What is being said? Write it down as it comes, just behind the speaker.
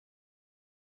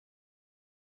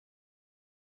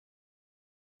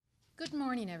Good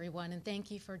morning, everyone, and thank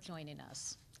you for joining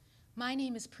us. My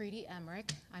name is Preeti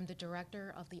Emmerich. I'm the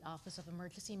Director of the Office of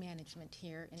Emergency Management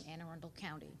here in Anne Arundel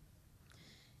County.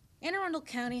 Anne Arundel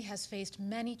County has faced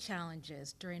many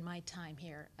challenges during my time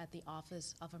here at the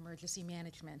Office of Emergency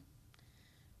Management.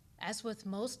 As with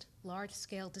most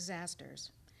large-scale disasters,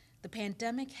 the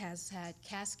pandemic has had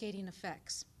cascading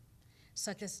effects,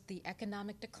 such as the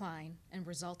economic decline and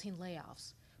resulting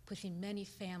layoffs, pushing many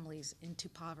families into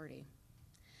poverty.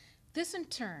 This, in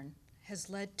turn, has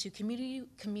led to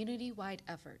community-wide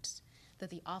efforts that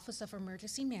the Office of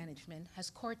Emergency Management has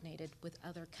coordinated with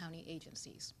other county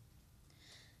agencies.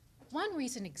 One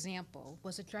recent example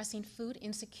was addressing food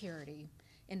insecurity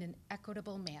in an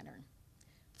equitable manner,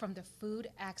 from the Food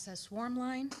Access Swarm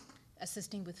Line,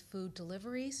 assisting with food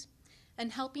deliveries,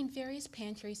 and helping various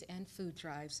pantries and food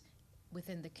drives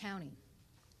within the county.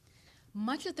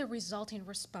 Much of the resulting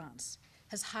response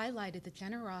has highlighted the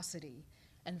generosity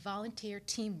and volunteer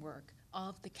teamwork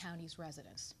of the county's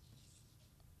residents.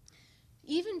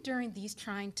 Even during these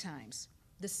trying times,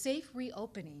 the safe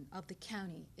reopening of the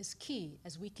county is key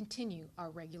as we continue our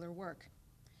regular work.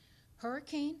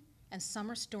 Hurricane and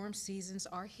summer storm seasons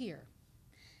are here,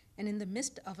 and in the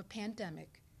midst of a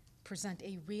pandemic, present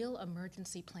a real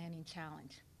emergency planning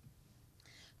challenge.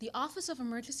 The Office of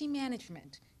Emergency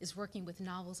Management is working with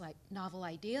novel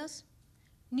ideas,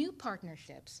 new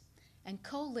partnerships, and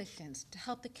coalitions to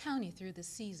help the county through this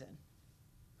season.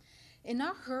 In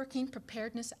our hurricane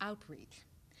preparedness outreach,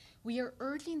 we are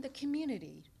urging the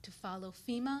community to follow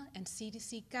FEMA and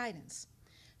CDC guidance,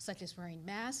 such as wearing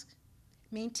masks,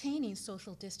 maintaining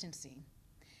social distancing,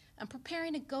 and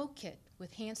preparing a go kit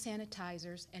with hand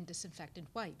sanitizers and disinfectant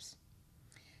wipes.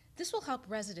 This will help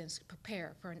residents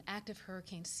prepare for an active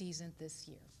hurricane season this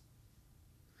year.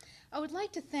 I would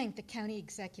like to thank the county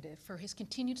executive for his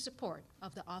continued support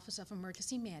of the Office of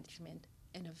Emergency Management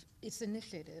and of its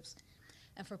initiatives,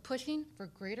 and for pushing for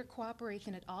greater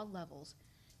cooperation at all levels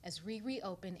as we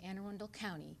reopen Anne Arundel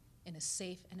County in a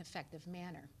safe and effective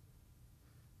manner.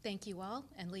 Thank you all,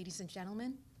 and ladies and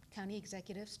gentlemen, County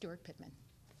Executive Stuart Pittman.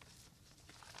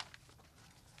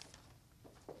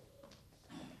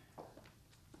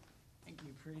 Thank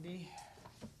you, Preeti.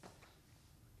 Get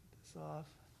this off.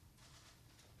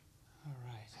 All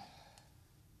right.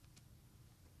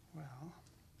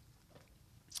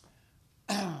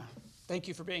 Well, thank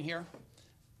you for being here,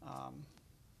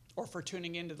 or for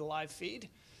tuning into the live feed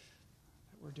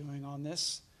that we're doing on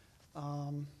this.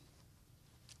 I'm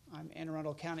Anne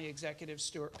Arundel County Executive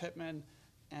Stuart Pittman,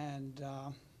 and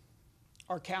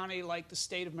our county, like the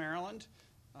state of Maryland,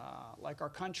 like our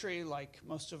country, like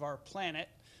most of our planet,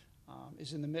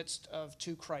 is in the midst of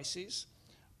two crises.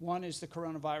 One is the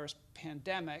coronavirus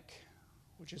pandemic,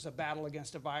 which is a battle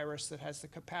against a virus that has the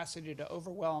capacity to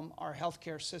overwhelm our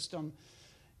healthcare system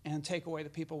and take away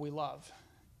the people we love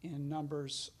in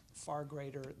numbers far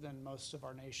greater than most of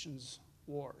our nation's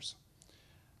wars.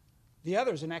 The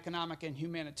other is an economic and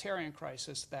humanitarian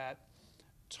crisis that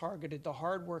targeted the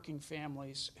hardworking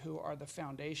families who are the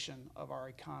foundation of our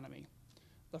economy,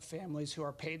 the families who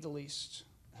are paid the least,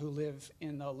 who live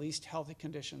in the least healthy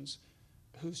conditions,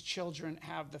 whose children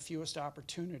have the fewest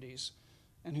opportunities,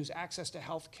 and whose access to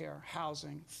health care,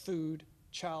 housing, food,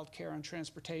 child care, and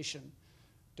transportation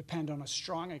depend on a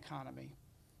strong economy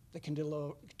that can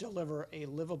deliver a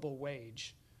livable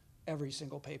wage every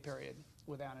single pay period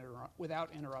without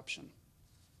interruption.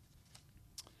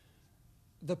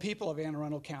 The people of Anne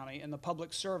Arundel County and the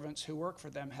public servants who work for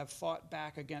them have fought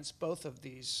back against both of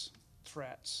these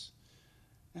threats.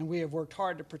 And we have worked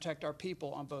hard to protect our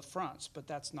people on both fronts, but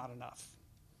that's not enough.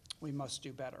 We must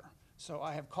do better. So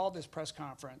I have called this press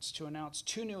conference to announce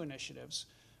two new initiatives,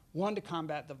 one to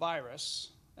combat the virus,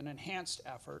 an enhanced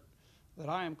effort that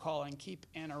I am calling Keep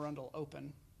Anne Arundel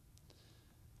Open,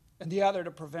 and the other to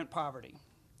prevent poverty,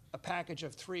 a package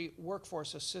of 3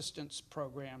 workforce assistance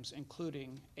programs,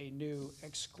 including a new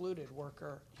excluded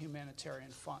worker humanitarian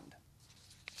fund.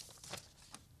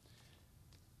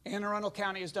 Anne Arundel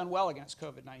County has done well against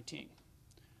COVID-19.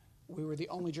 We were the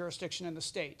only jurisdiction in the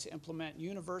state to implement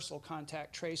universal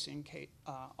contact tracing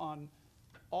on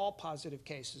all positive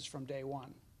cases from day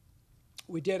one.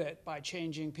 We did it by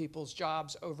changing people's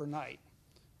jobs overnight,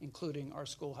 including our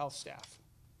school health staff.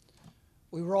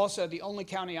 We were also the only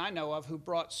county I know of who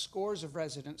brought scores of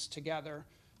residents together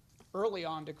early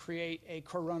on to create a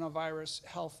coronavirus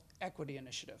health equity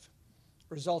initiative,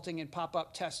 resulting in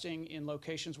pop-up testing in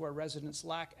locations where residents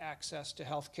lack access to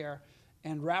health care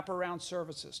and wraparound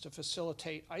services to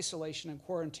facilitate isolation and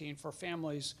quarantine for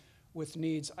families with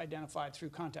needs identified through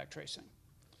contact tracing.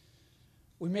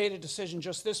 We made a decision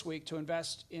just this week to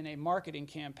invest in a marketing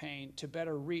campaign to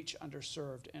better reach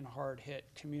underserved and hard-hit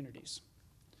communities.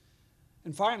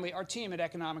 And finally, our team at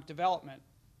Economic Development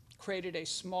created a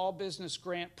small business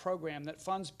grant program that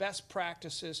funds best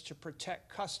practices to protect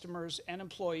customers and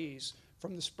employees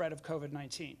from the spread of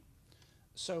COVID-19.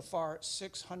 So far,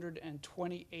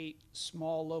 628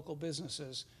 small local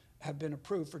businesses have been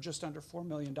approved for just under $4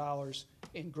 million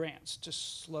in grants to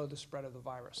slow the spread of the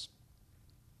virus.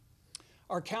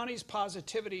 Our county's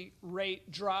positivity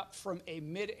rate dropped from a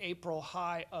mid-April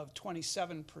high of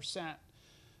 27%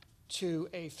 to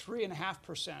a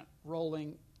 3.5%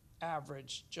 rolling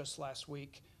average just last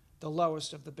week, the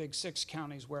lowest of the big 6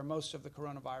 counties where most of the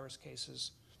coronavirus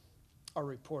cases are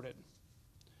reported.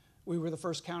 We were the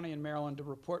first county in Maryland to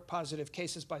report positive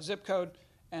cases by zip code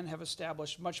and have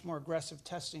established much more aggressive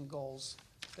testing goals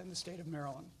than the state of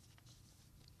Maryland.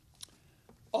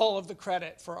 All of the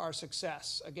credit for our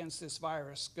success against this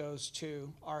virus goes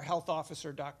to our health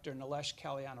officer, Dr. Nilesh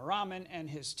Kalyanaraman, and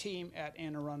his team at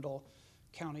Anne Arundel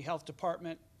County Health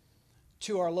Department,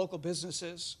 to our local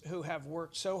businesses who have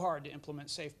worked so hard to implement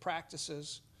safe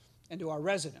practices, and to our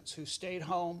residents who stayed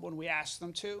home when we asked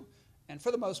them to, and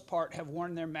for the most part have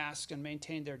worn their masks and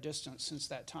maintained their distance since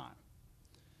that time.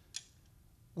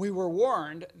 We were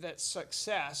warned that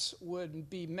success would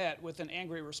be met with an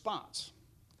angry response,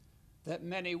 that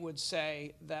many would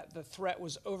say that the threat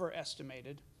was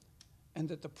overestimated and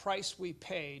that the price we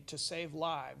paid to save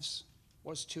lives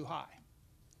was too high.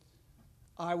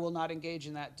 I will not engage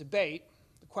in that debate.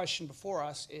 The question before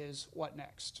us is, what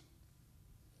next?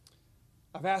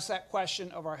 I've asked that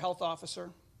question of our health officer,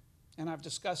 and I've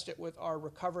discussed it with our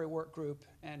recovery work group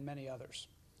and many others.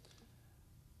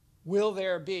 Will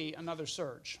there be another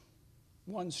surge,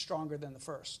 one stronger than the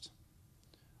first?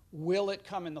 Will it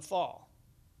come in the fall,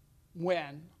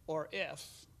 when or if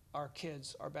our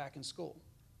kids are back in school,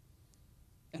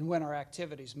 and when our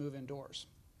activities move indoors?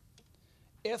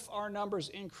 If our numbers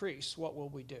increase, what will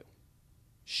we do?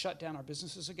 Shut down our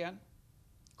businesses again?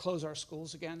 Close our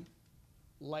schools again?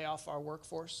 Lay off our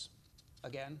workforce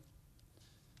again?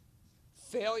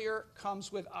 Failure comes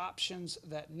with options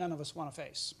that none of us want to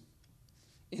face.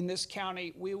 In this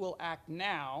county, we will act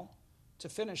now to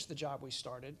finish the job we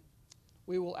started.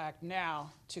 We will act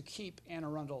now to keep Anne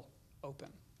Arundel open.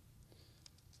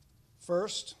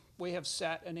 First, we have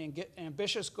set an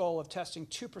ambitious goal of testing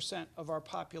 2% of our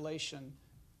population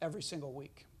every single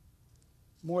week,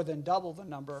 more than double the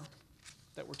number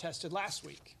that were tested last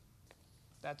week.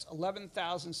 That's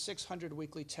 11,600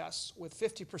 weekly tests, with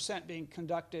 50% being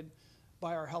conducted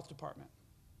by our health department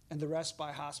and the rest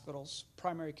by hospitals,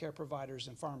 primary care providers,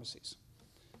 and pharmacies.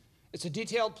 It's a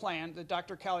detailed plan that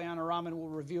Dr. Kalyanaraman will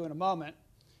review in a moment,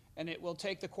 and it will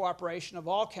take the cooperation of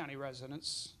all county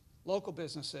residents, local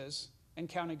businesses, and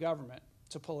county government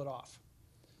to pull it off.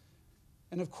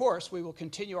 And of course, we will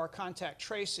continue our contact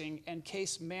tracing and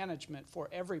case management for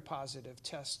every positive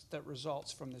test that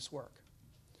results from this work.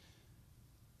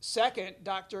 Second,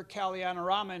 Dr.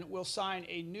 Kalyanaraman will sign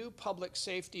a new public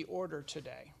safety order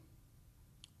today,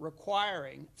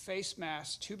 requiring face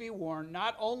masks to be worn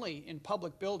not only in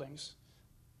public buildings,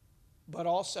 but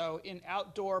also in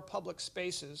outdoor public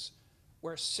spaces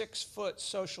where 6-foot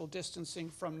social distancing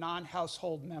from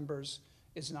non-household members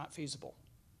is not feasible.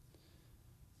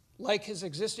 Like his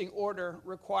existing order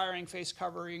requiring face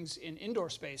coverings in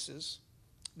indoor spaces,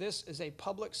 this is a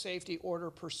public safety order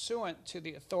pursuant to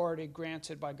the authority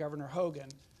granted by Governor Hogan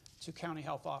to county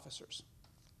health officers.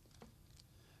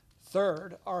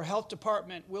 Third, our health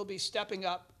department will be stepping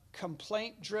up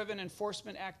complaint-driven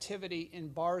enforcement activity in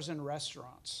bars and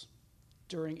restaurants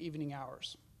during evening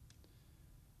hours.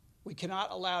 We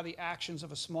cannot allow the actions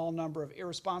of a small number of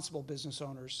irresponsible business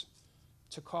owners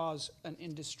to cause an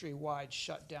industry-wide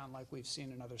shutdown like we've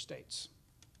seen in other states.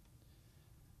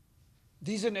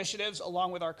 These initiatives,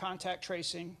 along with our contact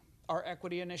tracing, our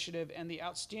equity initiative, and the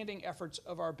outstanding efforts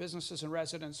of our businesses and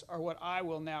residents, are what I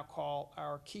will now call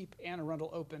our Keep Anne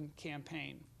Arundel Open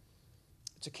campaign.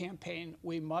 It's a campaign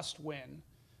we must win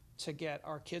to get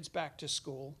our kids back to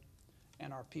school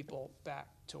and our people back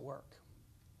to work.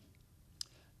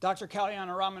 Dr.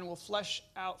 Kalyanaraman will flesh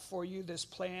out for you this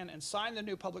plan and sign the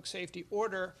new public safety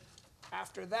order.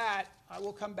 After that, I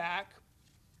will come back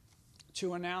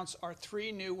to announce our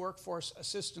 3 new workforce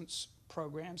assistance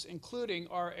programs, including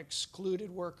our excluded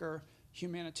worker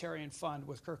humanitarian fund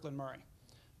with Kirkland Murray.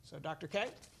 So Dr. K,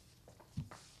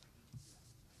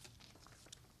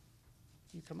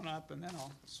 you coming up, and then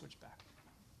I'll switch back.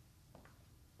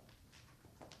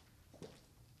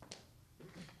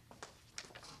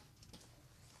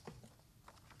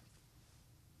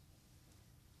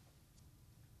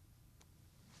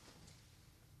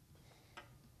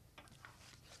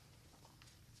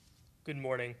 Good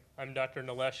morning. I'm Dr.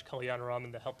 Nilesh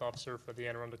Kalyanaraman, the Health Officer for the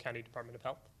Anne Arundel County Department of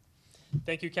Health.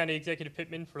 Thank you, County Executive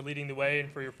Pittman, for leading the way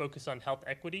and for your focus on health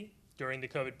equity during the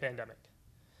COVID pandemic.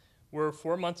 We're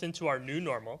 4 months into our new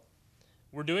normal.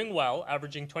 We're doing well,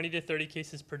 averaging 20 to 30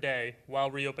 cases per day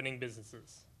while reopening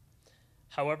businesses.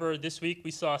 However, this week we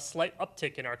saw a slight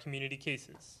uptick in our community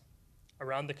cases.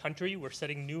 Around the country, we're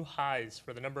setting new highs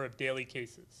for the number of daily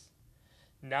cases.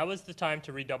 Now is the time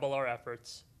to redouble our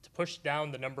efforts to push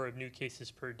down the number of new cases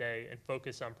per day and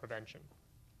focus on prevention.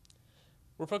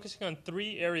 We're focusing on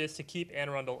 3 areas to keep Anne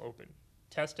Arundel open: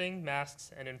 testing,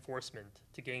 masks, and enforcement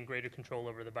to gain greater control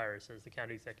over the virus, as the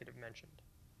county executive mentioned.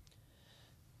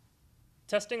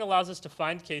 Testing allows us to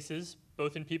find cases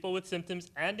both in people with symptoms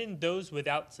and in those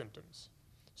without symptoms,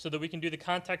 so that we can do the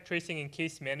contact tracing and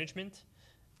case management,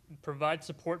 provide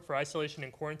support for isolation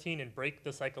and quarantine, and break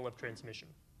the cycle of transmission.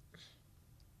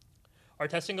 Our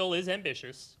testing goal is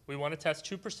ambitious. We want to test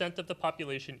 2% of the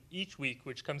population each week,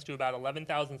 which comes to about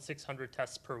 11,600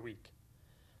 tests per week.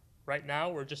 Right now,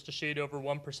 we're just a shade over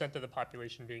 1% of the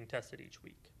population being tested each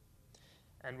week,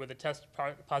 and with a test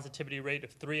positivity rate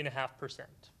of 3.5%.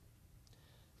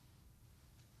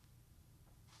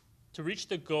 To reach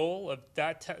the goal of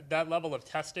that level of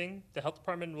testing, the health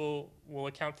department will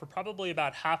account for probably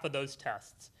about half of those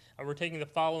tests, and we're taking the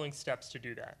following steps to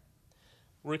do that.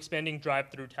 We're expanding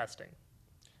drive-through testing.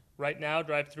 Right now,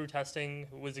 drive-through testing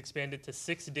was expanded to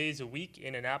 6 days a week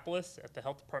in Annapolis at the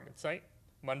health department site,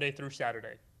 Monday through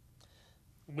Saturday.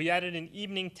 We added an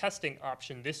evening testing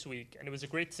option this week, and it was a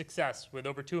great success with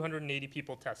over 280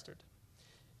 people tested.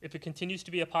 If it continues to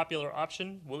be a popular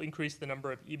option, we'll increase the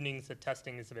number of evenings that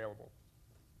testing is available.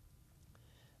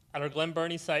 At our Glen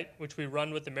Burnie site, which we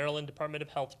run with the Maryland Department of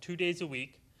Health 2 days a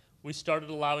week, we started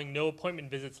allowing no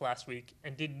appointment visits last week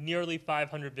and did nearly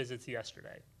 500 visits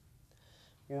yesterday.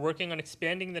 We're working on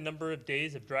expanding the number of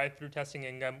days of drive-through testing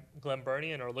in Glen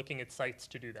Burnie and are looking at sites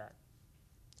to do that.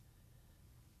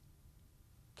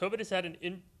 COVID has had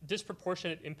a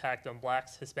disproportionate impact on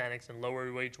Blacks, Hispanics, and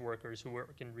lower wage workers who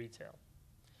work in retail.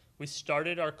 We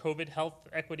started our COVID Health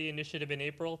Equity Initiative in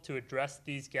April to address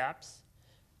these gaps,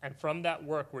 and from that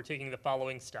work, we're taking the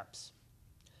following steps.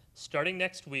 Starting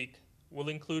next week, we'll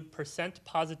include percent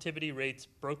positivity rates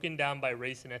broken down by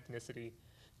race and ethnicity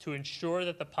to ensure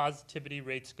that the positivity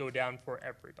rates go down for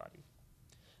everybody.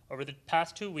 Over the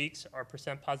past 2 weeks, our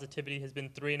percent positivity has been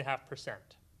 3.5%.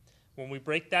 When we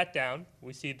break that down,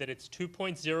 we see that it's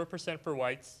 2.0% for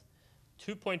whites,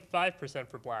 2.5%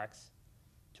 for Blacks,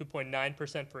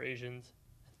 2.9% for Asians,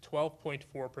 12.4%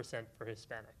 for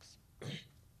Hispanics.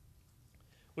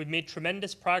 We've made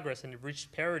tremendous progress and have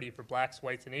reached parity for Blacks,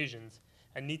 whites, and Asians,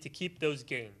 and need to keep those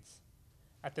gains.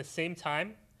 At the same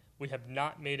time, we have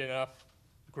not made enough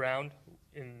ground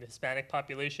in the Hispanic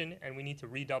population, and we need to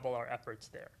redouble our efforts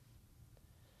there.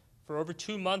 For over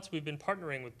 2 months, we've been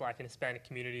partnering with Black and Hispanic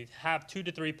communities to have 2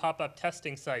 to 3 pop-up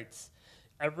testing sites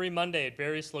every Monday at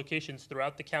various locations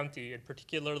throughout the county, and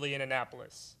particularly in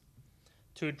Annapolis.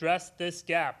 To address this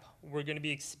gap, we're going to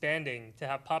be expanding to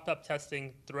have pop-up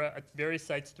testing at various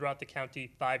sites throughout the county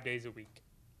 5 days a week.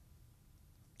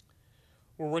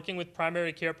 We're working with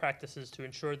primary care practices to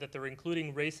ensure that they're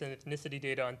including race and ethnicity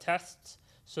data on tests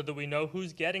so that we know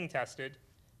who's getting tested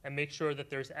and make sure that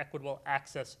there's equitable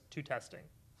access to testing.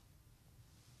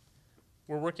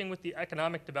 We're working with the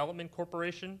Economic Development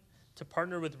Corporation to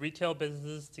partner with retail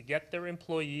businesses to get their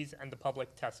employees and the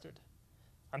public tested.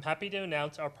 I'm happy to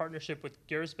announce our partnership with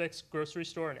Gersbeck's Grocery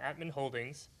Store and Atman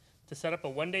Holdings to set up a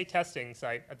 1-day testing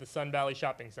site at the Sun Valley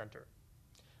Shopping Center.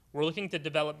 We're looking to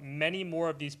develop many more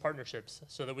of these partnerships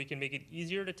so that we can make it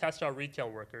easier to test our retail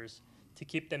workers, to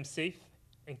keep them safe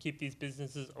and keep these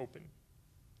businesses open.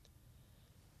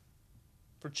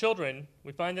 For children,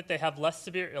 we find that they have less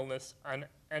severe illness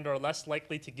and are less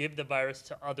likely to give the virus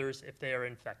to others if they are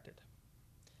infected.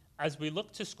 As we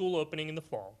look to school opening in the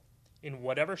fall, in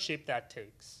whatever shape that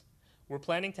takes, we're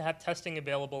planning to have testing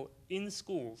available in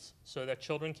schools so that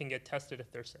children can get tested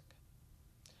if they're sick.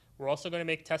 We're also going to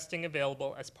make testing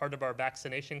available as part of our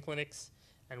vaccination clinics,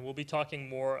 and we'll be talking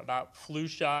more about flu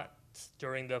shots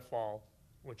during the fall,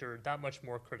 which are that much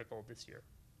more critical this year.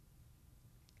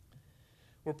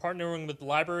 We're partnering with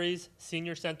libraries,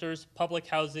 senior centers, public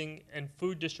housing, and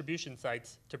food distribution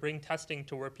sites to bring testing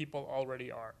to where people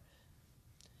already are.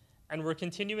 And we're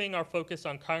continuing our focus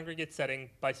on congregate setting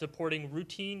by supporting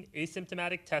routine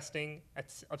asymptomatic testing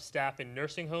of staff in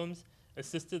nursing homes,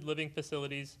 assisted living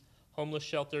facilities, homeless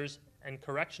shelters, and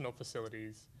correctional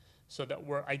facilities so that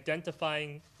we're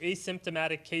identifying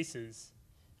asymptomatic cases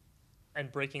and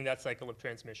breaking that cycle of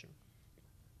transmission.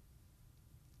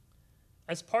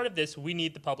 As part of this, we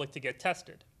need the public to get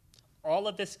tested. All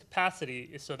of this capacity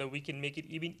is so that we can make it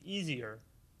even easier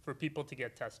for people to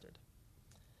get tested.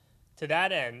 To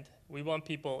that end, we want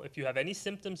people, if you have any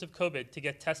symptoms of COVID, to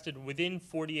get tested within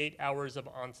 48 hours of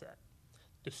onset.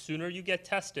 The sooner you get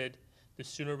tested, the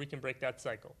sooner we can break that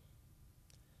cycle.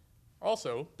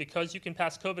 Also, because you can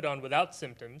pass COVID on without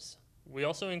symptoms, we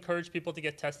also encourage people to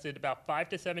get tested about 5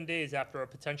 to 7 days after a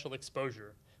potential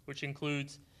exposure, which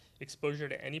includes exposure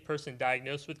to any person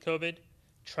diagnosed with COVID,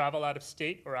 travel out of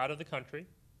state or out of the country,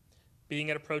 being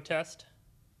at a protest,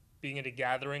 being at a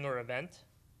gathering or event,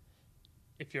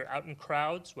 if you're out in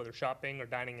crowds, whether shopping or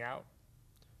dining out,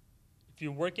 if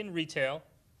you work in retail,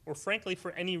 or frankly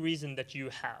for any reason that you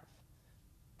have.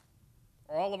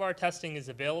 All of our testing is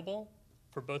available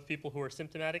for both people who are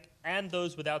symptomatic and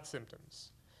those without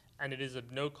symptoms, and it is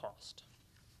of no cost.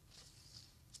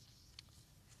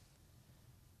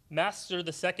 Masks are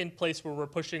the second place where we're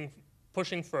pushing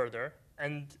further,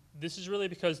 and this is really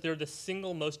because they're the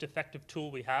single most effective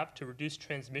tool we have to reduce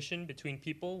transmission between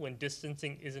people when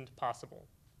distancing isn't possible.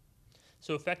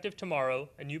 So effective tomorrow,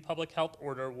 a new public health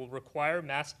order will require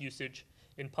mask usage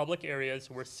in public areas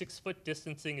where 6-foot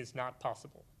distancing is not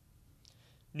possible.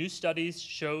 New studies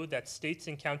show that states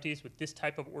and counties with this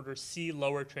type of order see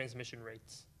lower transmission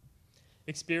rates.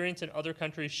 Experience in other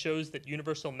countries shows that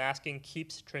universal masking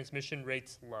keeps transmission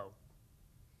rates low.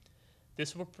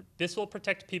 This will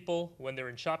protect people when they're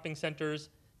in shopping centers,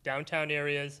 downtown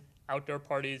areas, outdoor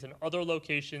parties, and other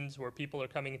locations where people are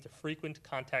coming into frequent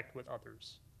contact with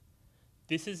others.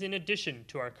 This is in addition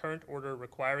to our current order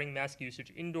requiring mask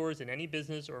usage indoors in any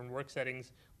business or in work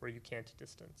settings where you can't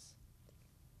distance.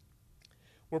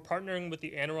 We're partnering with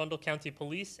the Anne Arundel County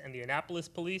Police and the Annapolis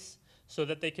Police so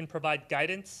that they can provide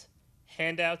guidance,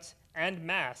 handouts, and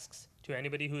masks to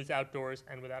anybody who is outdoors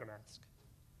and without a mask.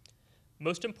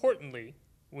 Most importantly,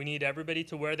 we need everybody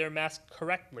to wear their mask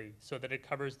correctly so that it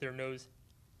covers their nose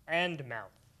and mouth,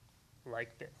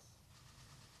 like this.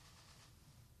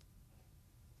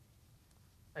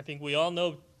 I think we all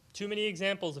know too many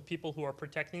examples of people who are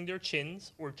protecting their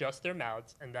chins or just their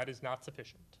mouths, and that is not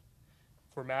sufficient.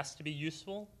 For masks to be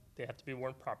useful, they have to be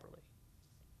worn properly.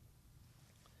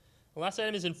 The last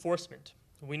item is enforcement.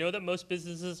 We know that most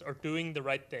businesses are doing the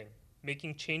right thing,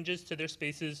 making changes to their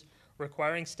spaces,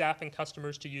 requiring staff and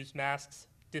customers to use masks,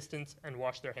 distance, and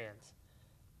wash their hands.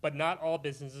 But not all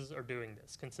businesses are doing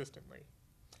this consistently.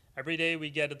 Every day we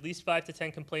get at least 5 to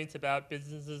 10 complaints about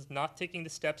businesses not taking the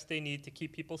steps they need to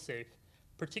keep people safe,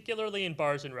 particularly in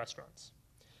bars and restaurants.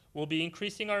 We'll be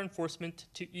increasing our enforcement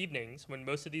to evenings when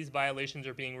most of these violations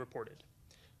are being reported.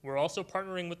 We're also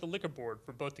partnering with the Liquor Board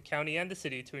for both the county and the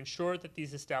city to ensure that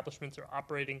these establishments are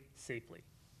operating safely.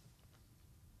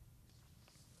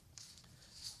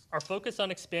 Our focus on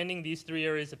expanding these 3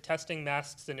 areas of testing,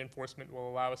 masks, and enforcement will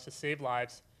allow us to save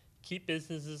lives, keep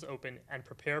businesses open, and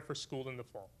prepare for school in the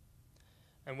fall.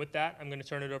 And with that, I'm going to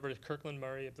turn it over to Kirkland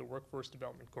Murray of the Workforce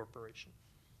Development Corporation.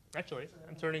 Actually,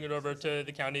 I'm turning it over to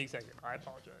the county executive. I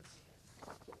apologize.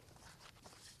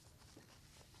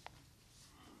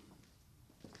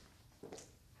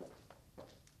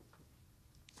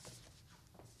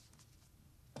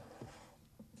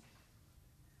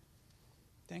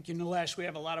 Thank you, Nilesh. We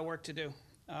have a lot of work to do.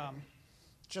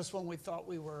 Just when we thought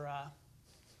we were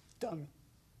done,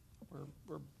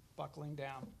 we're buckling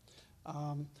down.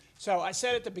 So I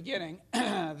said at the beginning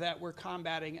that we're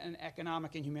combating an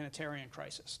economic and humanitarian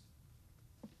crisis.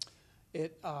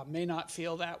 It may not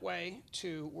feel that way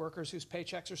to workers whose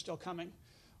paychecks are still coming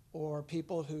or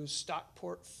people whose stock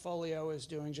portfolio is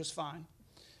doing just fine,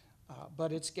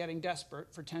 but it's getting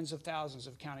desperate for tens of thousands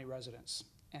of county residents,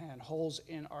 and holes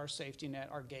in our safety net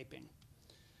are gaping.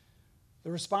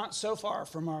 The response so far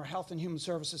from our health and human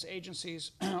services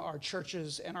agencies, our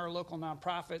churches, and our local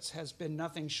nonprofits has been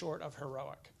nothing short of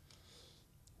heroic.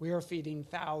 We are feeding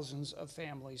thousands of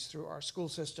families through our school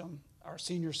system, our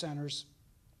senior centers,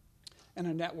 and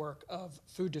a network of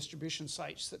food distribution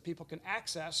sites that people can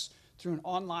access through an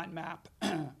online map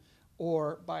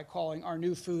or by calling our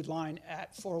new food line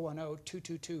at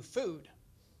 410-222-FOOD.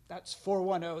 That's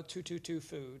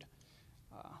 410-222-FOOD.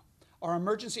 Our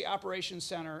Emergency Operations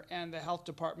Center and the Health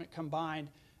Department combined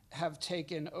have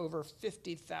taken over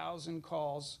 50,000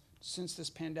 calls since this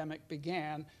pandemic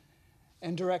began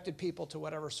and directed people to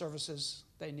whatever services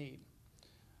they need.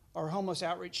 Our homeless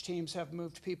outreach teams have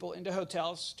moved people into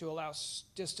hotels to allow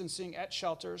distancing at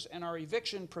shelters, and our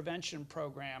eviction prevention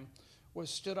program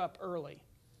was stood up early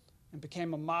and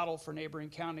became a model for neighboring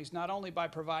counties, not only by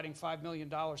providing $5 million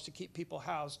to keep people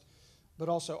housed, but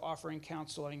also offering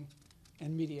counseling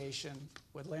and mediation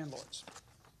with landlords.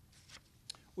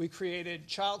 We created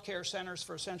child care centers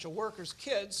for essential workers'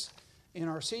 kids in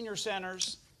our senior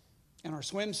centers and our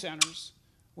swim centers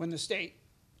when the state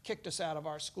kicked us out of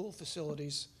our school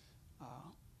facilities.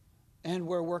 And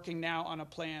we're working now on a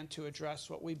plan to address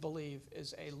what we believe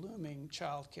is a looming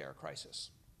child care crisis.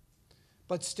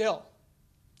 But still,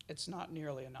 it's not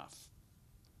nearly enough.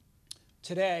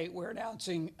 Today, we're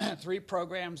announcing 3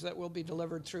 programs that will be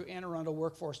delivered through Anne Arundel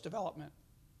Workforce Development.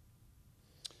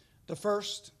 The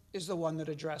first is the one that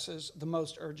addresses the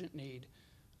most urgent need,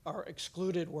 our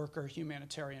Excluded Worker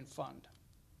Humanitarian Fund.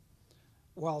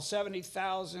 While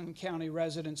 70,000 county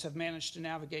residents have managed to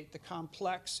navigate the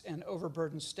complex and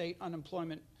overburdened state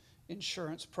unemployment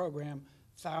insurance program,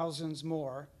 thousands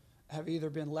more have either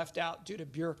been left out due to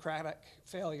bureaucratic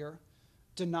failure,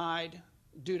 denied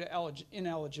due to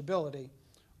ineligibility,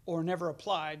 or never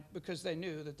applied because they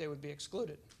knew that they would be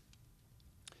excluded.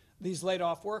 These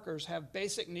laid-off workers have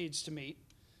basic needs to meet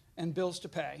and bills to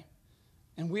pay,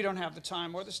 and we don't have the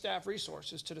time or the staff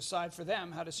resources to decide for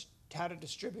them how to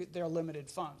distribute their limited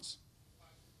funds.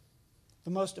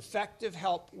 The most effective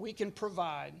help we can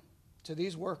provide to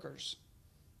these workers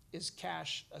is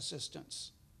cash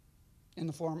assistance in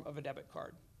the form of a debit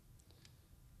card.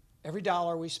 Every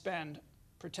dollar we spend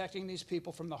protecting these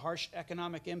people from the harsh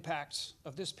economic impacts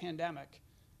of this pandemic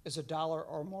is a dollar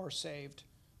or more saved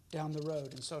down the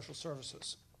road in social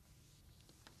services.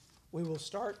 We will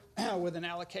start with an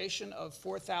allocation of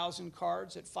 4,000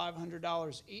 cards at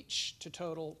 $500 each to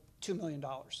total $2 million.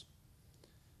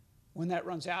 When that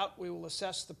runs out, we will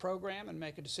assess the program and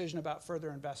make a decision about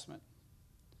further investment.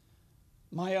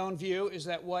 My own view is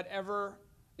that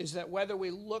whether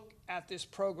we look at this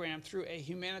program through a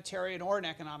humanitarian or an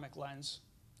economic lens,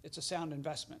 it's a sound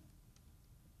investment.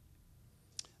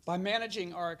 By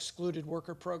managing our excluded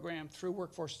worker program through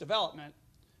workforce development,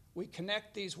 we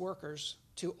connect these workers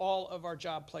to all of our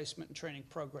job placement and training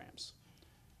programs,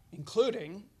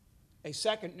 including a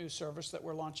second new service that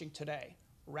we're launching today,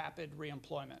 rapid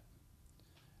reemployment.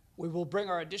 We will bring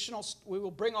on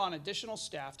additional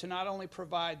staff to not only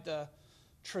provide the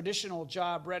traditional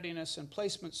job readiness and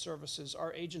placement services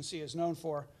our agency is known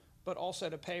for, but also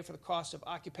to pay for the cost of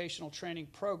occupational training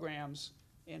programs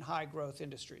in high-growth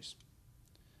industries.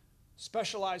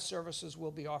 Specialized services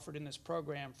will be offered in this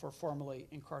program for formerly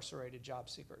incarcerated job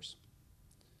seekers.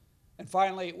 And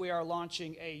finally, we are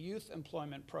launching a youth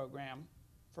employment program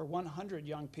for 100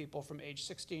 young people from age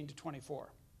 16 to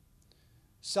 24.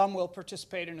 Some will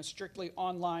participate in a strictly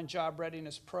online job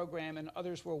readiness program, and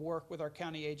others will work with our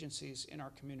county agencies in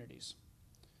our communities.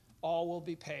 All will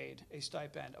be paid a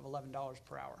stipend of $11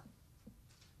 per hour.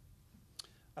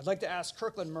 I'd like to ask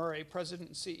Kirkland Murray, President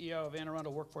and CEO of Anne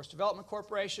Arundel Workforce Development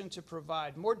Corporation, to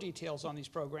provide more details on these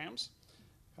programs.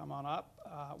 Come on up.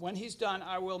 When he's done,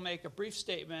 I will make a brief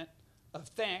statement of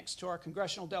thanks to our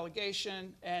congressional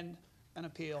delegation and an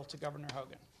appeal to Governor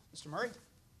Hogan. Mr. Murray.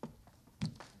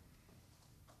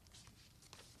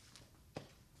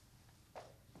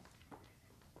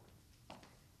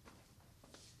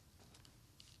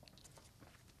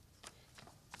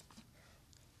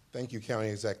 Thank you, County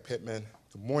Exec Pittman.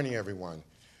 Good morning, everyone.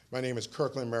 My name is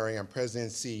Kirkland Murray. I'm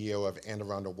President and CEO of Anne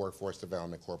Arundel Workforce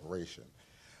Development Corporation.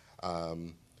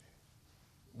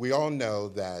 We all know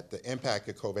that the impact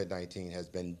of COVID-19 has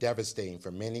been devastating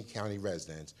for many county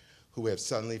residents who have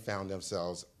suddenly found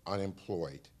themselves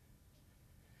unemployed.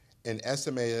 An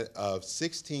estimated of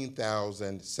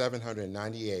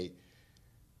 16,798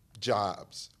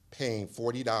 jobs paying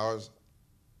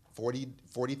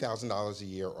 $40,000 a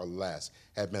year or less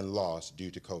have been lost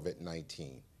due to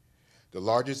COVID-19. The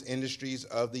largest industries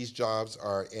of these jobs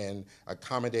are in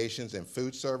accommodations and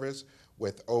food service,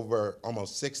 with over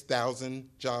almost 6,000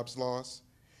 jobs lost,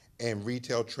 and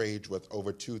retail trade with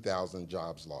over 2,000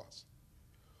 jobs lost.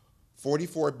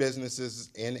 44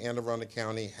 businesses in Anne Arundel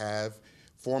County have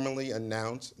formally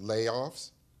announced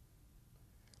layoffs,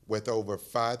 with over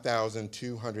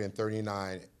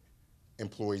 5,239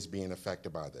 employees being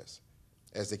affected by this.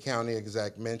 As the county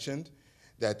exec mentioned,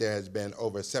 that there has been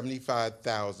over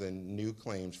 75,000 new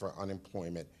claims for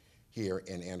unemployment here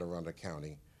in Anne Arundel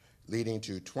County, leading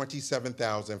to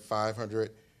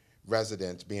 27,500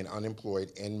 residents being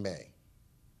unemployed in May.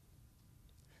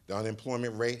 The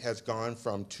unemployment rate has gone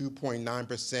from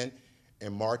 2.9%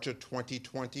 in March of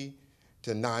 2020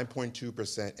 to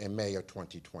 9.2% in May of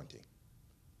 2020.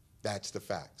 That's the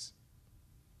facts.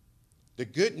 The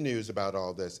good news about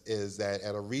all this is that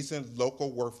at a recent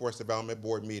local workforce development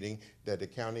board meeting that the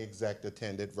county exec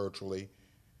attended virtually,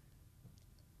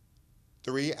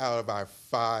 3 out of our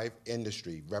 5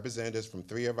 industry representatives from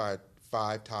 3 of our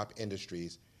 5 top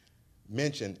industries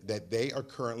mentioned that they are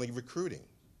currently recruiting.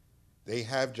 They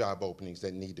have job openings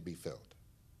that need to be filled.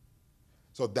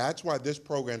 So that's why this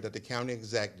program that the county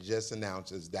exec just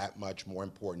announced is that much more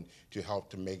important to help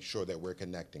to make sure that we're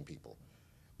connecting people.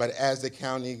 But as the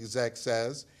county exec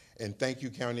says, and thank you,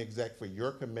 county exec, for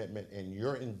your commitment and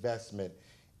your investment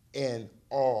in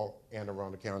all Anne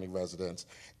Arundel County residents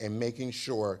and making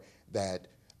sure that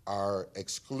our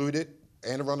excluded,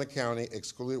 Anne Arundel County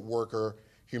Excluded Worker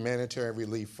Humanitarian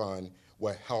Relief Fund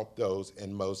will help those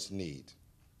in most need.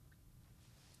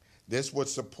 This would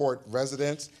support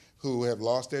residents who have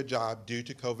lost their job due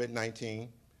to COVID-19,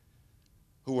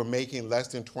 who were making less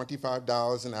than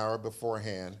 $25 an hour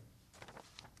beforehand,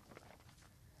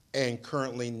 and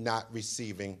currently not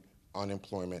receiving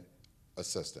unemployment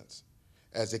assistance.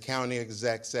 As the county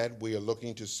exec said, we are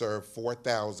looking to serve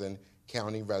 4,000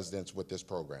 county residents with this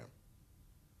program.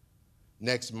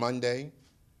 Next Monday,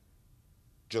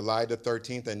 July the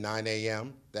 13th at 9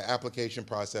 a.m., the application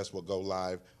process will go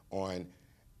live on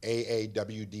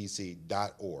aawdc.org,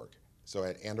 so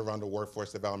at Anne Arundel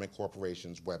Workforce Development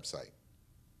Corporation's website.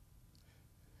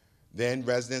 Then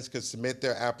residents could submit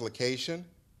their application.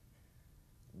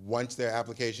 Once their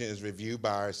application is reviewed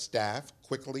by our staff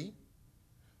quickly,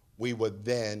 we would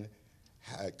then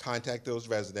contact those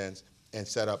residents and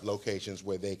set up locations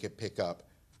where they could pick up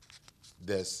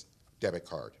this debit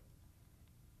card.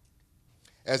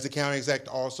 As the county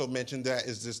exec also mentioned, that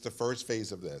is just the first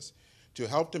phase of this, to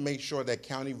help to make sure that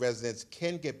county residents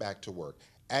can get back to work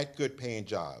at good paying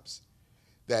jobs.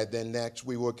 That then next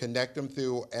we will connect them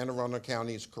through Anne Arundel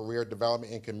County's Career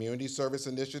Development and Community Service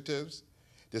initiatives.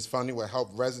 This funding will help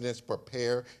residents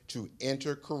prepare to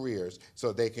enter careers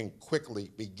so they can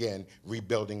quickly begin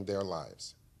rebuilding their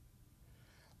lives.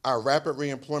 Our Rapid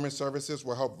Reemployment Services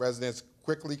will help residents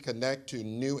quickly connect to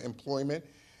new employment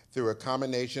through a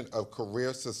combination of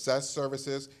career success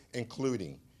services,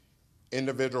 including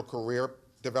individual career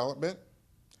development,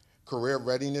 career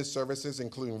readiness services,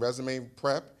 including resume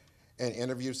prep and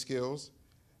interview skills,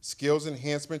 skills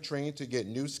enhancement training to get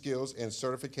new skills and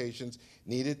certifications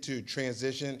needed to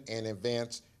transition and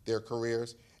advance their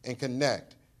careers, and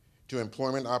connect to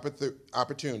employment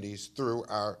opportunities through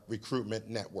our recruitment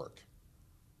network.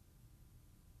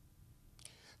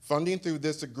 Funding through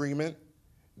this agreement,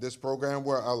 this program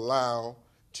will allow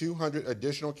 200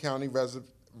 additional county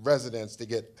residents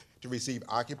to receive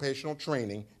occupational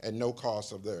training at no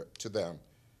cost to them.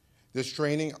 This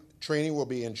training will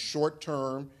be in short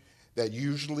term that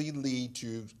usually lead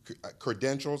to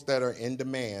credentials that are in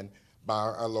demand by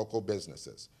our local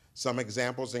businesses. Some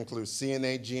examples include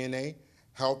CNA, GNA,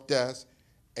 help desk,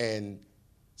 and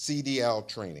CDL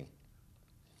training.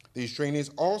 These trainings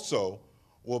also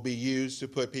will be used to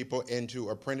put people into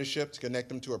apprenticeships, connect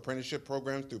them to apprenticeship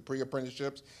programs through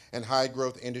pre-apprenticeships and high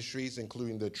growth industries,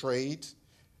 including the trades,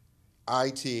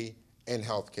 IT, and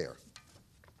healthcare.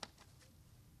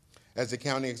 As the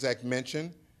county exec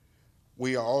mentioned,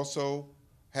 we are also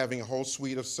having a whole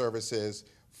suite of services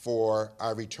for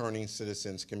our returning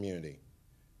citizens community.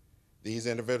 These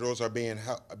individuals are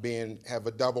have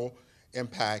a double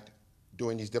impact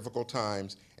during these difficult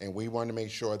times, and we want to make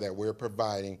sure that we're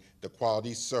providing the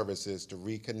quality services to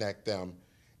reconnect them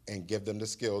and give them the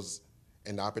skills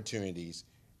and opportunities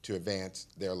to advance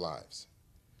their lives.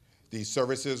 These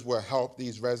services will help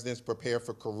these residents prepare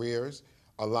for careers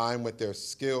aligned with their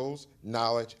skills,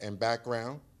 knowledge, and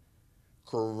background.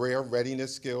 Career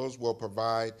readiness skills will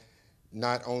provide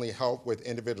not only help with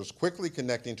individuals quickly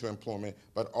connecting to employment,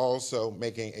 but also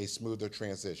making a smoother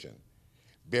transition.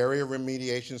 Barrier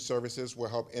remediation services will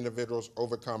help individuals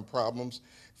overcome problems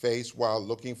faced while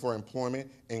looking for employment,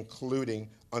 including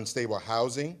unstable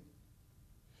housing,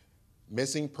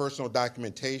 missing personal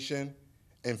documentation,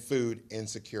 and food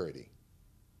insecurity.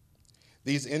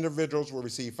 These individuals will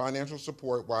receive financial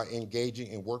support while engaging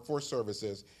in workforce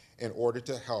services in order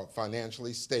to help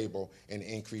financially stable and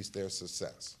increase their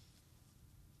success.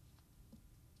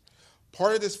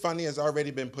 Part of this funding has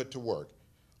already been put to work.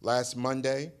 Last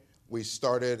Monday, we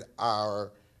started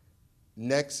our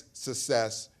Next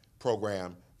Success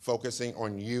program focusing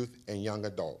on youth and young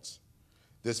adults.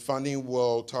 This funding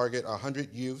will target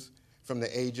 100 youth from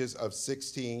the ages of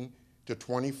 16 to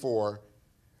 24,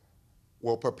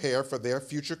 will prepare for their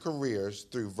future careers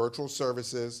through virtual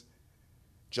services,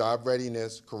 job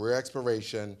readiness, career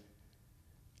exploration,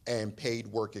 and paid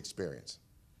work experience.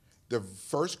 The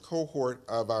first cohort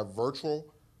of our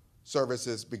virtual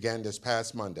services began this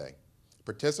past Monday.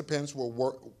 Participants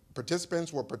will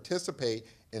participate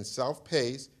in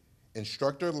self-paced,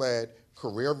 instructor-led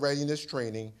career readiness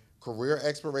training, career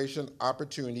exploration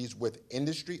opportunities with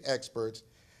industry experts,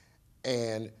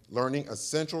 and learning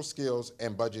essential skills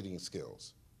and budgeting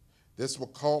skills. This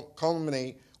will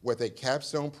culminate with a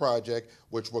capstone project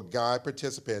which will guide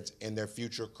participants in their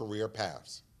future career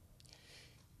paths.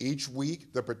 Each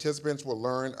week, the participants will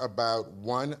learn about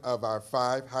one of our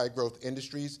 5 high-growth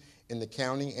industries in the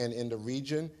county and in the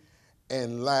region,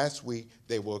 and last week,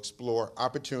 they will explore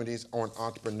opportunities on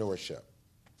entrepreneurship.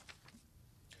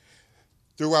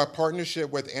 Through our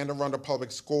partnership with Anne Arundel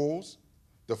Public Schools,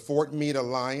 the Fort Meade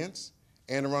Alliance,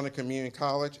 Anne Arundel Community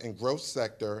College, and Growth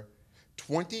Sector,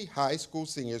 20 high school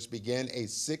seniors began a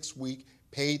 6-week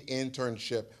paid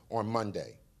internship on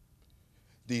Monday.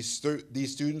 These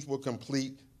students will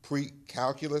complete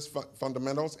pre-calculus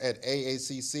fundamentals at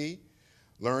AACC,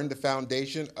 learn the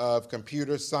foundation of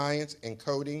computer science and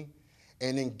coding,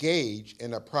 and engage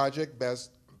in a project-based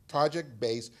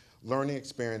learning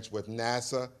experience with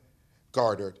NASA,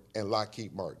 Goddard, and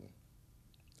Lockheed Martin.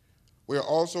 We are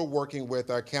also working with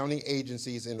our county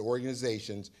agencies and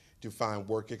organizations to find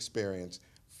work experience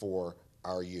for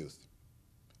our youth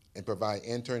and provide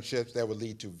internships that will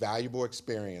lead to valuable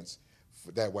experience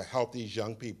that will help these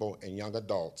young people and young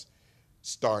adults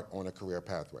start on a career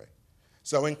pathway.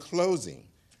 So in closing,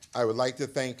 I would like to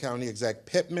thank County Exec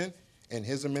Pittman and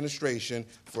his administration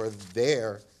for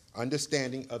their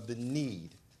understanding of the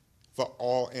need for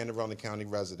all Anne Arundel County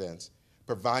residents,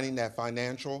 providing that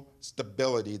financial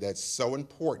stability that's so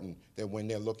important that when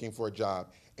they're looking for a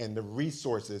job, and the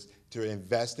resources to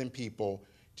invest in people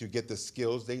to get the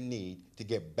skills they need to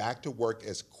get back to work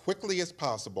as quickly as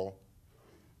possible,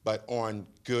 but on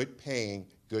good paying,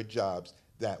 good jobs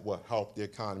that will help the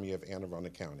economy of Anne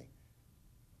Arundel County.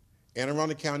 Anne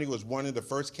Arundel County was one of the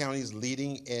first counties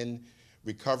leading in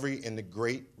recovery in the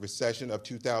Great Recession of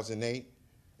 2008.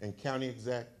 And County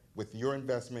Exec, with your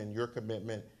investment and your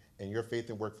commitment and your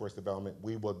faith in workforce development,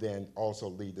 we will then also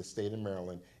lead the state of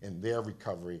Maryland in their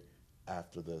recovery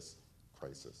after this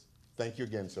crisis. Thank you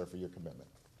again, sir, for your commitment.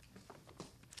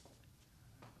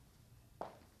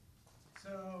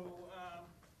 So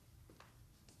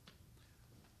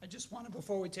I just want to,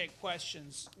 before we take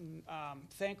questions,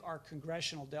 thank our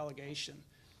congressional delegation.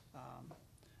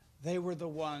 They were the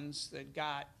ones that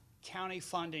got county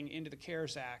funding into the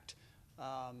CARES Act.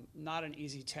 Not an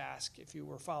easy task if you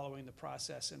were following the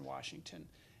process in Washington.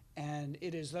 And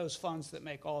it is those funds that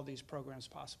make all of these programs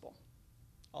possible.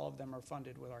 All of them are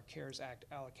funded with our CARES Act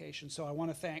allocation. So I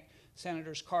want to thank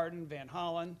Senators Cardin, Van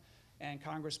Hollen, and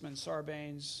Congressman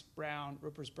Sarbanes, Brown,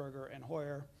 Ruppersberger, and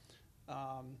Hoyer.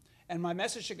 And my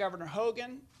message to Governor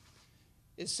Hogan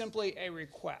is simply a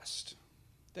request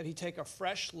that he take a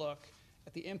fresh look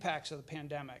at the impacts of the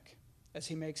pandemic as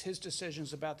he makes his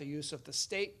decisions about the use of the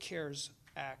state CARES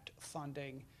Act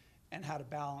funding and how to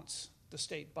balance the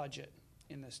state budget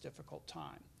in this difficult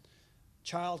time.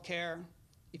 Child care,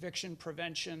 eviction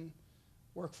prevention,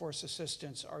 workforce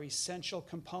assistance are essential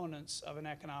components of an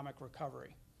economic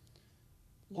recovery.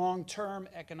 Long-term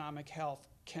economic health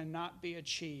cannot be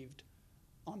achieved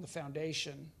on the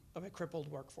foundation of a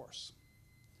crippled workforce.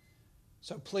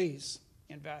 So please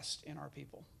invest in our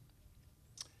people.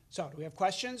 So do we have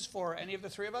questions for any of the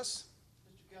three of us?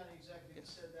 Mr. County Executive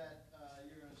said that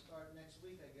you're going to start next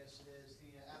week, I guess it is,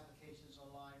 the applications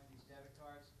online for these debit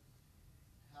cards.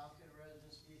 How can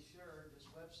residents be assured this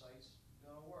website's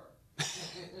going to work?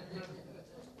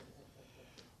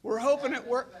 We're hoping it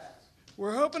works.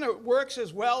 We're hoping it works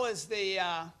as well as the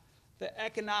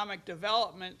Economic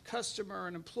Development Customer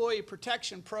and Employee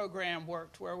Protection Program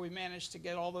worked, where we managed to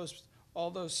get all those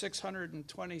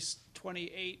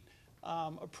 628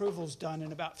 approvals done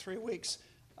in about 3 weeks.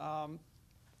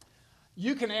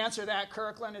 You can answer that,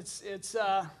 Kirkland. It's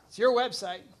your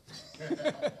website.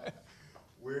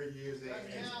 We're using. You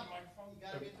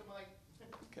got to get the mic.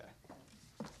 Okay.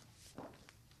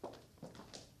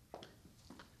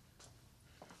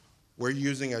 We're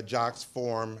using a JOX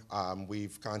form.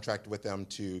 We've contracted with them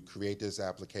to create this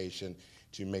application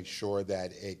to make sure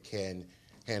that it can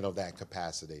handle that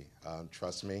capacity.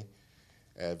 Trust me,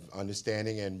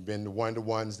 understanding and been one of the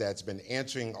ones that's been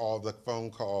answering all the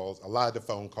phone calls, a lot of the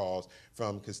phone calls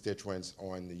from constituents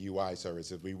on the UI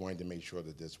services. We wanted to make sure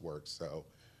that this works, so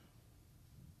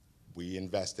we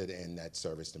invested in that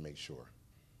service to make sure.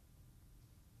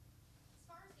 As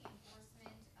far as the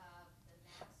enforcement of the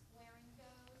mask wearing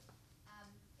goes,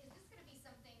 is this going to be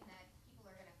something that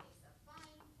people are going to face a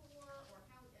fine for, or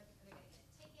how are they going to get a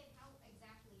ticket? How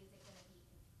exactly is it going to be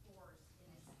enforced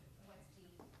in this? What's the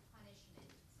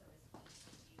punishment, so to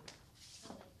speak, if you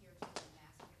don't adhere to the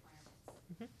mask requirements?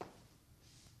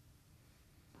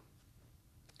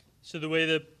 So the way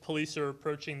the police are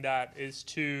approaching that is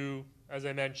to, as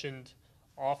I mentioned,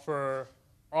 offer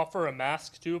a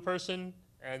mask to a person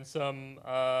and some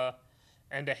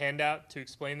and a handout to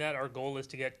explain that. Our goal is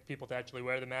to get people to actually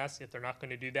wear the mask. If they're not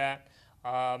going to do that,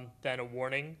 then a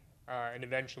warning and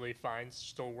eventually fines.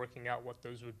 Still working out what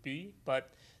those would be,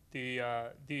 but the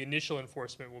initial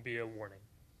enforcement will be a warning.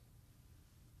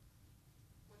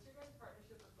 What's your guys'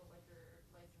 partnership with the liquor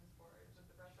license board? Would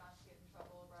the restaurants get in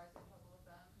trouble, bars get in trouble with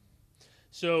them?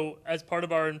 So as part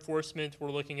of our enforcement,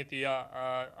 we're looking at the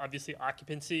obviously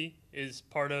occupancy is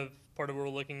part of what we're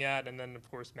looking at, and then of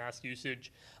course mask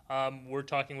usage. We're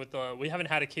talking with we haven't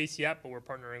had a case yet, but we're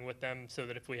partnering with them so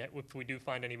that if we do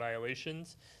find any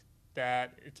violations,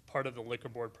 that it's part of the liquor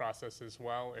board process as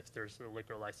well. If there's a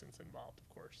liquor license involved, of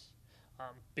course,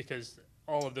 because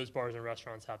all of those bars and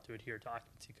restaurants have to adhere to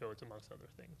occupancy codes amongst other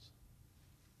things.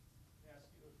 May I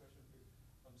ask you a question, please?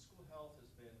 School health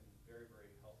has been very,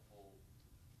 very helpful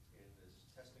in this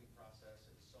testing process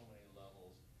at so many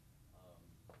levels.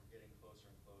 We're getting closer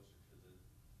and closer to the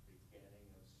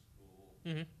beginning of school.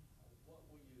 Mm-hmm. What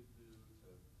will you do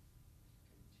to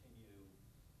continue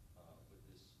with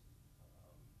this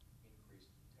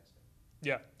increased testing?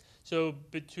 Yeah. So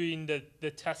between the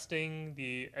testing,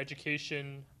 the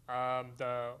education,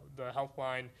 the health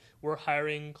line, we're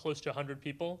hiring close to 100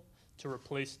 people to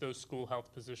replace those school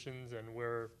health positions, and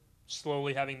we're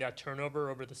slowly having that turnover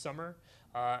over the summer,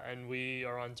 and we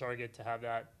are on target to have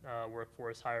that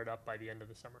workforce hired up by the end of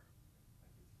the summer.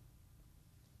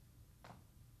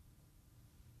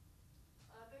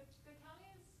 The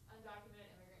county's undocumented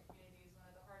immigrant community is one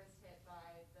of the hardest hit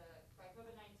by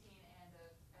COVID-19 and the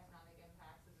economic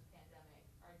impacts of the pandemic.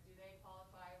 Do they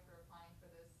qualify for applying for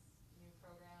this new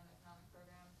program, economic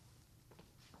program?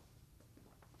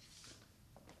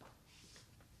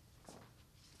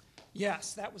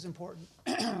 Yes, that was important.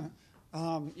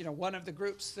 One of the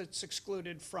groups that's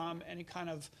excluded from any kind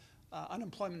of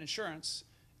unemployment insurance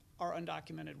are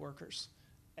undocumented workers.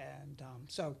 And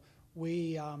so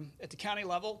we, at the county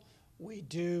level, we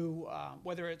do,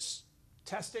 whether it's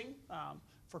testing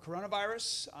for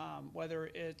coronavirus, whether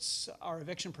it's our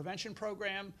eviction prevention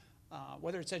program,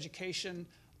 whether it's education,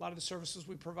 a lot of the services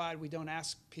we provide, we don't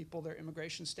ask people their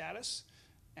immigration status,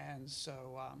 and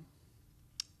so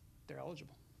they're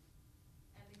eligible.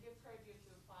 And the gift card, you have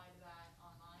to apply to that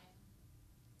online?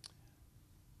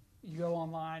 You go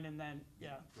online and then,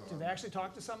 yeah, do they actually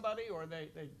talk to somebody, or they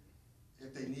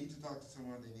If they need to talk to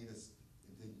someone, if they need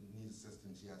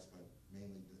assistance, yes, but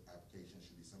mainly the application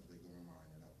should be simply go online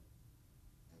and up.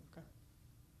 Okay.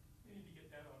 You need to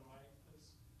get that online, please.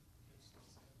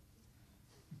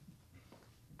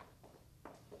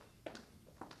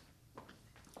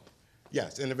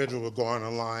 Yes, individual will go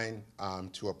online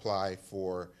to apply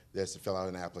for this, to fill out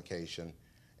an application,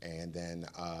 and then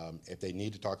if they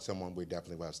need to talk to someone, we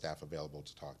definitely will have staff available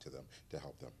to talk to them, to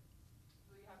help them.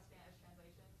 Will you have Spanish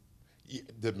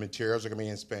translations? The materials are going to be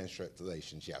in Spanish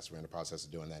translations, yes. We're in the process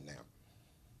of doing that now.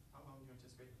 How long do you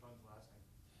anticipate the funds lasting?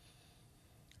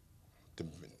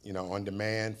 On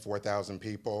demand, 4,000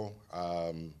 people.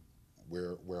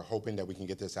 We're hoping that we can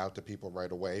get this out to people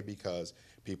right away because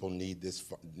people need this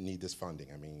funding.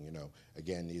 I mean,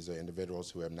 again, these are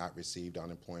individuals who have not received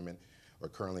unemployment or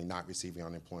currently not receiving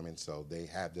unemployment, so they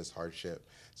have this hardship.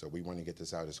 So we want to get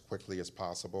this out as quickly as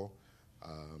possible.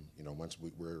 Once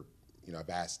I've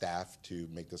asked staff to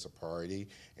make this a priority,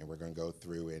 and we're going to go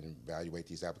through and evaluate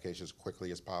these applications as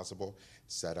quickly as possible,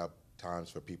 set up times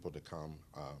for people to come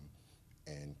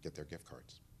and get their gift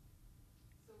cards.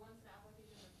 So once an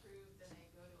application is approved, then they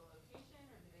go to a location,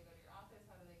 or do they go to your office?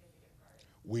 How do they get the gift card?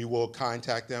 We will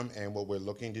contact them, and what we're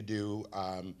looking to do,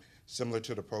 similar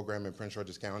to the program in Prince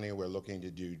George's County, we're looking to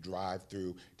do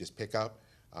drive-through just pickup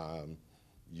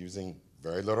using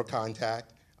very little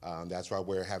contact. That's why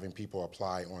we're having people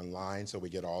apply online, so we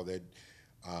get all their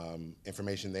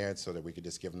information there, so that we could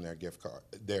just give them their gift card,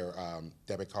 their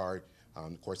debit card.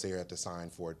 Of course, they have to sign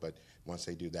for it, but once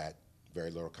they do that, very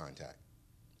little contact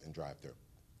and drive-through.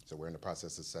 So we're in the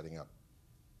process of setting up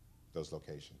those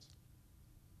locations.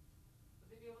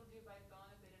 Would they be able to do it by phone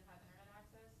if they didn't have internet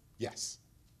access? Yes.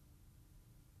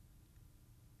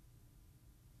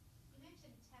 You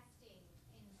mentioned testing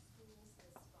in schools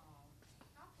this fall.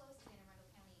 How close is Anne Arundel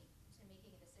County to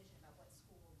making a decision about what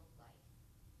school will look like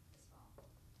this fall?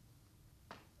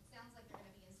 It sounds like they're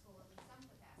gonna be in school at least some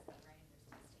capacity, right, if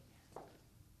there's testing there?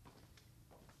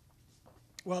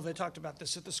 Well, they talked about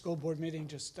this at the school board meeting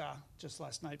just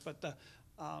last night, but the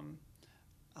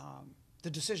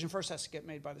decision first has to get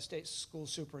made by the state school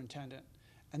superintendent.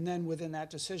 And then within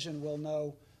that decision, we'll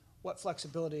know what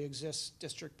flexibility exists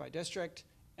district by district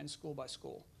and school by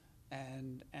school.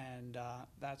 And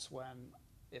that's when,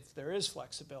 if there is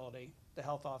flexibility, the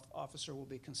health officer will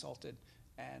be consulted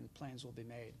and plans will be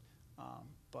made.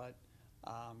 But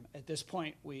At this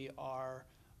point, we are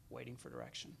waiting for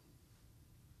direction.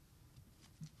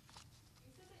 You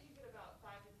said that you get about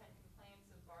 5 to 10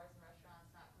 complaints of bars and restaurants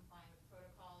not complying with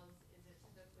protocols. Is it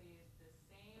typically the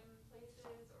same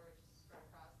places or just spread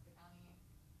across the county?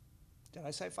 Did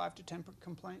I say 5 to 10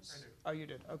 complaints? I did. Oh, you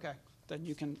did, okay. Then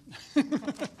you can,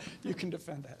 you can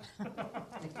defend that.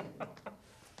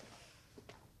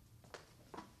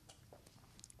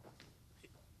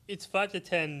 It's 5 to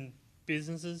 10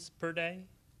 businesses per day,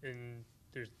 and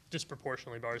there's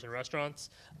disproportionately bars and restaurants,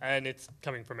 and it's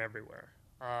coming from everywhere.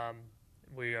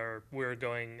 We're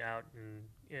going out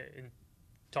and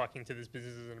talking to these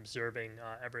businesses and observing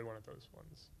every one of those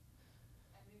ones.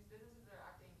 And these businesses that are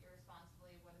acting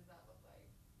irresponsibly, what does that look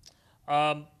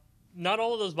like? Not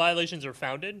all of those violations are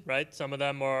founded, right? Some of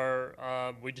them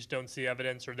are, we just don't see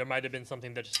evidence, or there might have been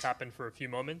something that just happened for a few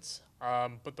moments.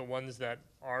 But the ones that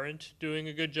aren't doing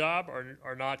a good job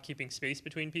are not keeping space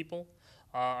between people,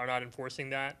 are not enforcing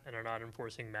that, and are not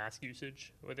enforcing mask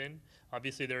usage within.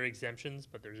 Obviously, there are exemptions,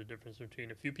 but there's a difference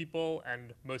between a few people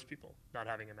and most people not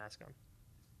having a mask on.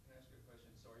 Can I ask you a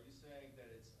question? So are you saying that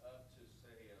it's up to,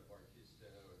 say, a barista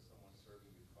or someone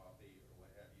serving you coffee or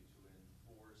what have you to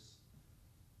enforce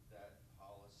that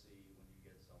policy when you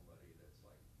get somebody that's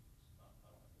like, I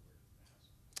don't have to wear a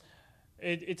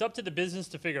mask? It's up to the business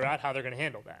to figure out how they're going to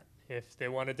handle that. If they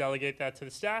want to delegate that to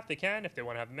the staff, they can. If they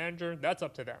want to have a manager, that's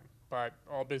up to them. But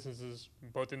all businesses,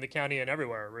 both in the county and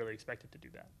everywhere, are really expected to do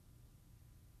that.